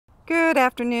Good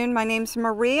afternoon. My name's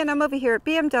Marie and I'm over here at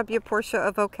BMW Porsche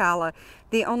of Ocala,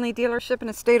 the only dealership in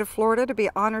the state of Florida to be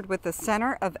honored with the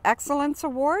Center of Excellence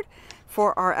Award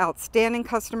for our outstanding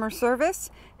customer service,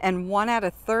 and 1 out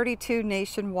of 32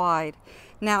 nationwide.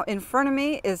 Now in front of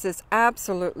me is this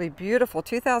absolutely beautiful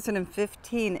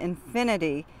 2015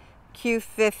 Infiniti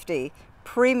Q50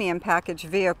 premium package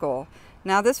vehicle.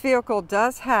 Now this vehicle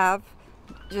does have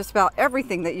just about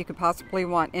everything that you could possibly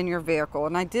want in your vehicle,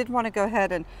 and I did want to go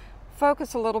ahead and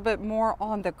focus a little bit more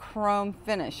on the chrome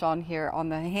finish on here, on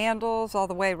the handles all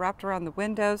the way wrapped around the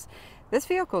windows. This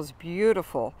vehicle is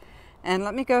beautiful. And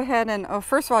let me go ahead and,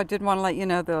 first of all, I did want to let you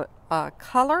know the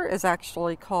color is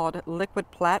actually called liquid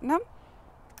platinum.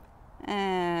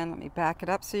 And let me back it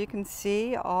up so you can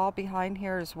see all behind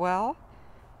here as well.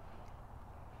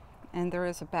 And there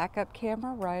is a backup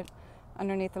camera right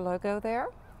underneath the logo there.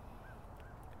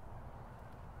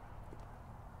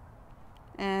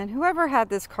 And whoever had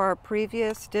this car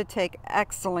previous did take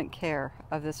excellent care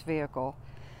of this vehicle.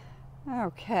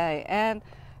 Okay, and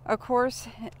of course,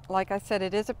 like I said,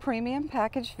 it is a premium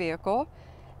package vehicle.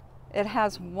 It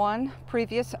has one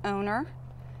previous owner.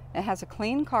 It has a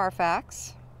clean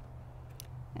Carfax.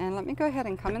 And let me go ahead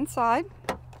and come inside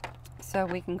so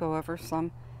we can go over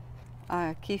some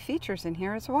key features in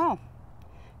here as well.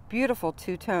 Beautiful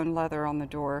two-tone leather on the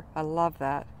door. I love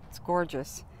that. It's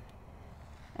gorgeous.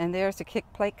 And there's the kick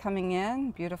plate coming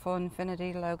in. Beautiful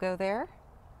Infiniti logo there.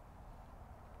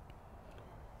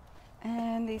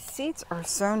 And these seats are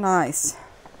so nice.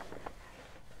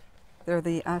 They're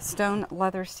the stone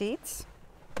leather seats.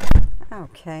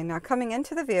 Okay, now coming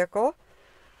into the vehicle,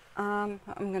 I'm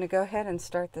going to go ahead and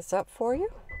start this up for you.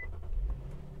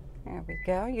 There we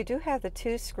go. You do have the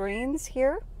 2 screens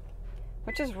here,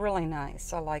 which is really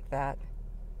nice. I like that.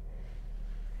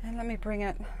 And let me bring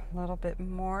it a little bit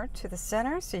more to the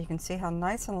center so you can see how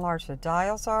nice and large the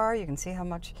dials are. You can see how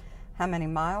many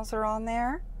miles are on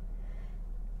there.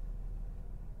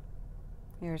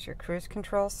 Here's your cruise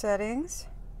control settings.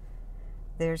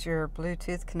 There's your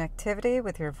Bluetooth connectivity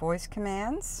with your voice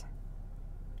commands.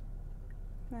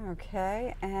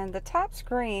 Okay, and the top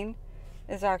screen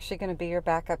is actually going to be your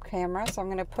backup camera, so I'm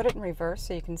going to put it in reverse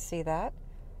so you can see that.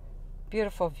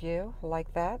 Beautiful view,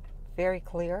 like that, very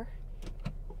clear.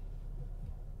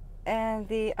 And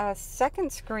the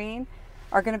second screen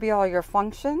are going to be all your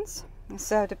functions.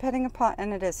 So depending upon,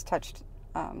 and it is touched,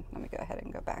 let me go ahead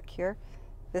and go back here.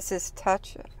 This is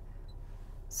touch.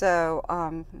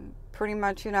 So pretty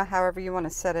much, you know, however you want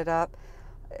to set it up.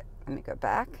 Let me go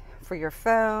back. For your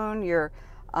phone, your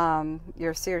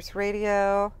Sirius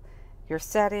radio, your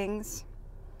settings.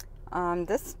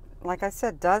 This, like I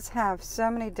said, does have so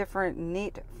many different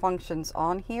neat functions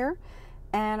on here.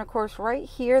 And of course, right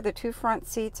here, the 2 front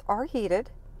seats are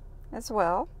heated as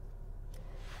well.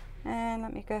 And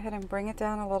let me go ahead and bring it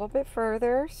down a little bit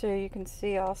further so you can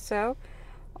see also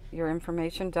your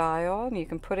information dial. And you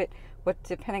can put it,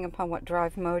 depending upon what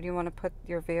drive mode you want to put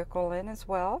your vehicle in as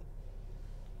well.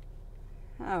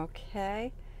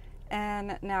 Okay.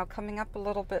 And now coming up a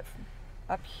little bit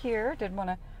up here, did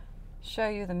want to show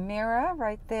you the mirror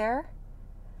right there.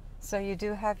 So you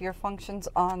do have your functions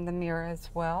on the mirror as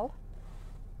well.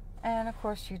 And of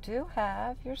course you do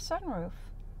have your sunroof.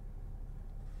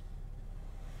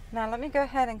 Now let me go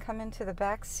ahead and come into the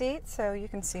back seat so you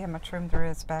can see how much room there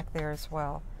is back there as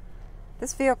well.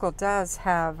 This vehicle does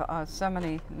have so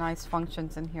many nice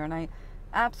functions in here, and I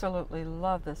absolutely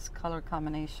love this color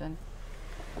combination.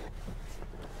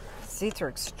 Seats are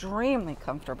extremely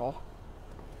comfortable.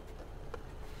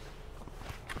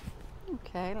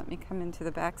 Okay, let me come into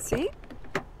the back seat.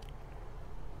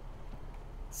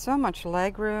 So much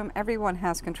leg room. Everyone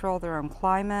has control of their own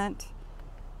climate.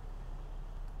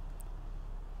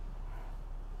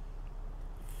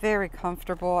 Very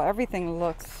comfortable. Everything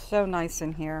looks so nice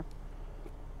in here.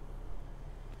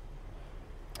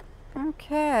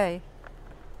 Okay.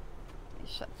 Let me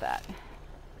shut that.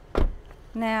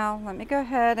 Now, let me go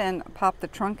ahead and pop the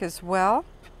trunk as well.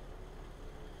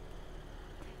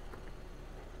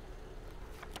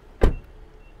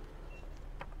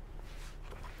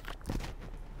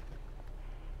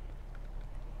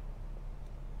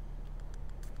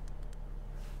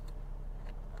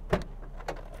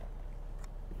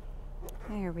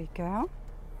 There we go.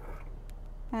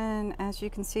 And as you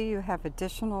can see, you have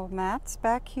additional mats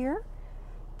back here.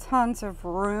 Tons of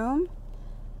room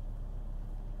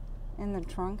in the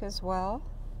trunk as well.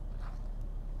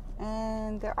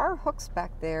 And there are hooks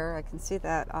back there. I can see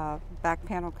that back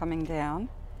panel coming down.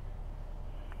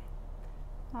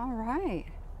 All right.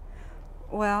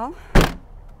 Well,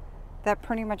 that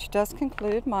pretty much does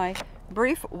conclude my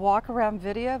brief walk around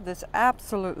video of this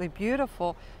absolutely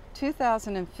beautiful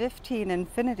 2015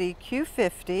 Infiniti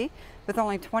Q50 with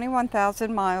only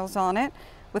 21,000 miles on it,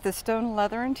 with a stone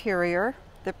leather interior,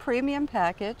 the premium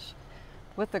package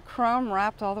with the chrome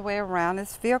wrapped all the way around.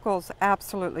 This vehicle is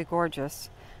absolutely gorgeous.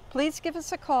 Please give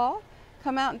us a call.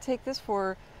 Come out and take this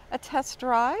for a test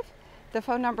drive. The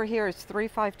phone number here is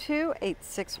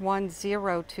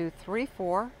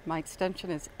 352-861-0234. My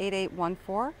extension is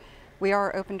 8814. We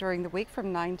are open during the week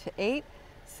from 9 to 8,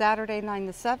 Saturday 9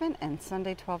 to 7, and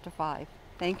Sunday 12 to 5.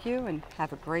 Thank you and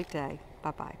have a great day.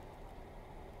 Bye-bye.